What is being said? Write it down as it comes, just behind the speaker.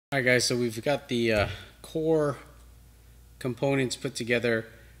Alright guys, so we've got the core components put together.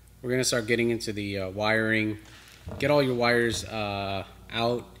 We're going to start getting into the wiring. Get all your wires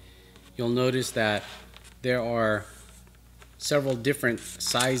out. You'll notice that there are several different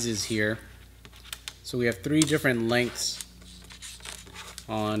sizes here. So we have 3 different lengths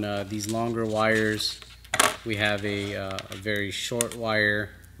on these longer wires. We have a very short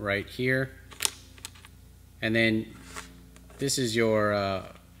wire right here. And then this is your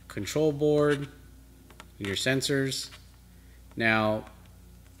control board, your sensors. Now,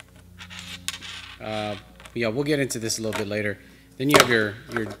 yeah, we'll get into this a little bit later. Then you have your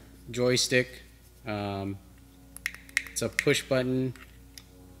joystick. It's a push button,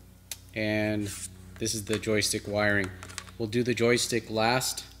 and this is the joystick wiring. We'll do the joystick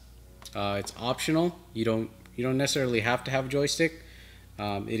last. It's optional. You don't necessarily have to have a joystick.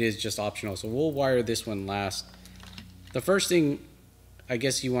 It is just optional. So we'll wire this one last. The first thing I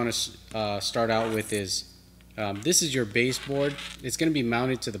guess you want to start out with is this is your baseboard. It's going to be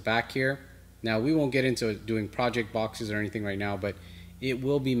mounted to the back here. Now we won't get into doing project boxes or anything right now, but it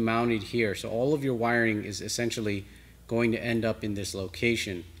will be mounted here. So all of your wiring is essentially going to end up in this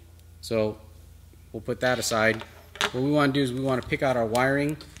location. So we'll put that aside. What we want to do is we want to pick out our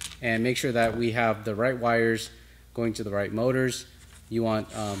wiring and make sure that we have the right wires going to the right motors. You want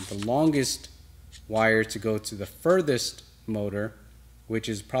the longest wire to go to the furthest motor, which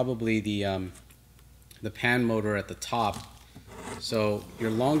is probably the pan motor at the top. So your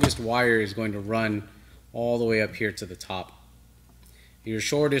longest wire is going to run all the way up here to the top. Your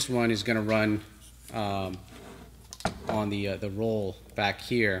shortest one is going to run on the roll back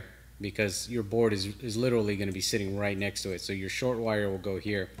here, because your board is literally going to be sitting right next to it. So your short wire will go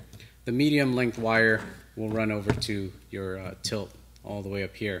here. The medium length wire will run over to your tilt all the way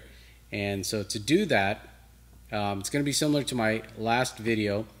up here. And so to do that, it's going to be similar to my last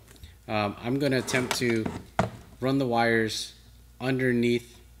video. I'm going to attempt to run the wires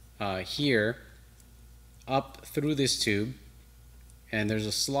underneath here up through this tube, and there's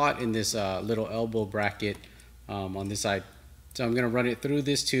a slot in this little elbow bracket on this side. So I'm going to run it through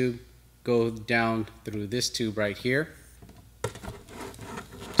this tube, go down through this tube right here.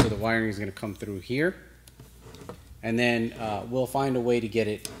 So the wiring is going to come through here, and then we'll find a way to get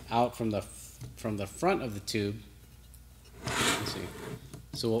it out from the front of the tube. Let's see.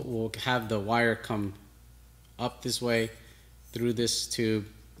 So we'll have the wire come up this way through this tube,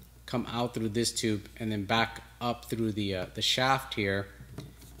 come out through this tube, and then back up through the shaft here,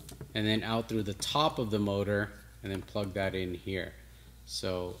 and then out through the top of the motor, and then plug that in here.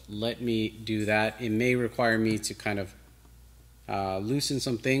 So let me do that. It may require me to kind of loosen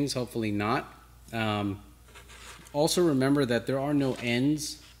some things, hopefully not. Also remember that there are no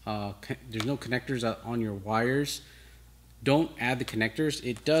ends. There's no connectors on your wires. Don't add the connectors.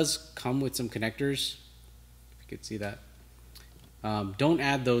 It does come with some connectors, if you could see that. Don't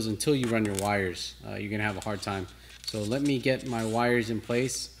add those until you run your wires. You're gonna have a hard time. So let me get my wires in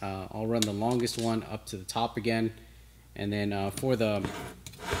place. I'll run the longest one up to the top again, and then for the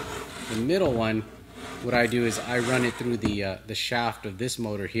middle one, what I do is I run it through the shaft of this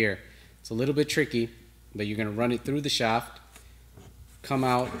motor here. It's a little bit tricky, but you're gonna run it through the shaft, come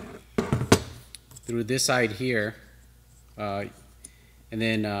out through this side here, and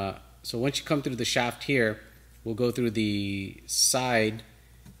then so once you come through the shaft here, we'll go through the side,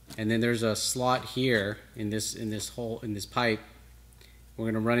 and then there's a slot here in this hole in this pipe. We're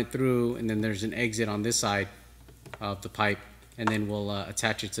gonna run it through, and then there's an exit on this side of the pipe, and then we'll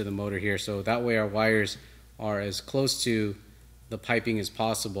attach it to the motor here. So that way our wires are as close to the piping as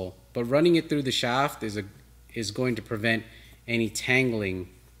possible. But running it through the shaft is going to prevent any tangling.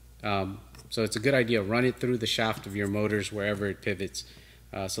 So it's a good idea. Run it through the shaft of your motors wherever it pivots.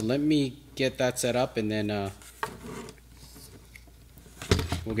 So let me get that set up, and then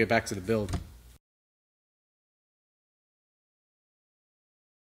we'll get back to the build.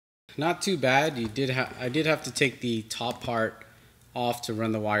 Not too bad. I did have to take the top part off to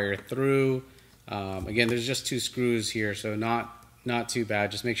run the wire through. Again, there's just 2 screws here, so not too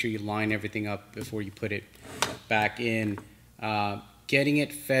bad. Just make sure you line everything up before you put it back in. Getting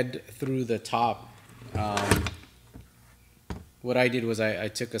it fed through the top, what I did was I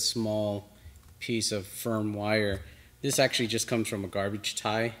took a small piece of firm wire. This actually just comes from a garbage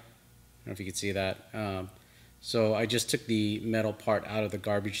tie. I don't know if you can see that. So I just took the metal part out of the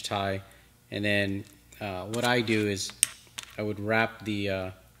garbage tie, and then what I do is I would wrap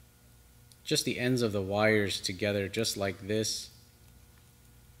just the ends of the wires together just like this.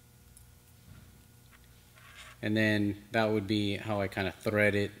 And then that would be how I kind of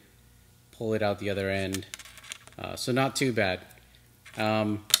thread it, pull it out the other end. So not too bad.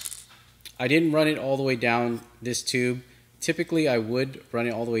 I didn't run it all the way down this tube. Typically I would run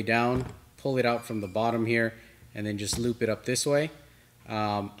it all the way down, pull it out from the bottom here, and then just loop it up this way.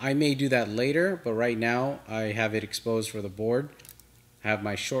 I may do that later, but right now I have it exposed for the board. I have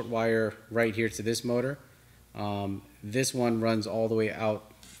my short wire right here to this motor. This one runs all the way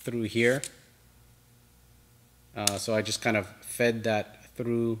out through here. So I just kind of fed that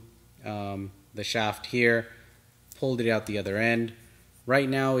through the shaft here, pulled it out the other end. Right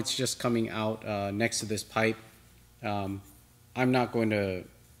now it's just coming out next to this pipe. I'm not going to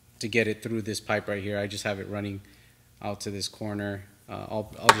get it through this pipe right here. I just have it running out to this corner.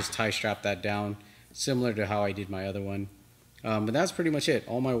 I'll just tie strap that down, similar to how I did my other one. But that's pretty much it.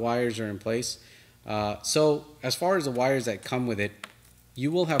 All my wires are in place. So as far as the wires that come with it,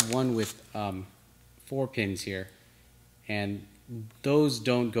 you will have one with 4 pins here, and those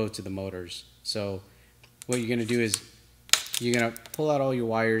don't go to the motors. So what you're going to do is you're going to pull out all your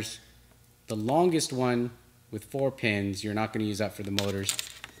wires. The longest one with 4 pins, you're not going to use that for the motors.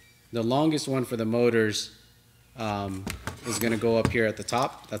 The longest one for the motors is going to go up here at the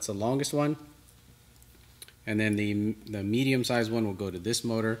top. That's the longest one. And then the medium sized one will go to this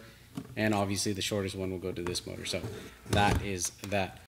motor, and obviously the shortest one will go to this motor. So that is that.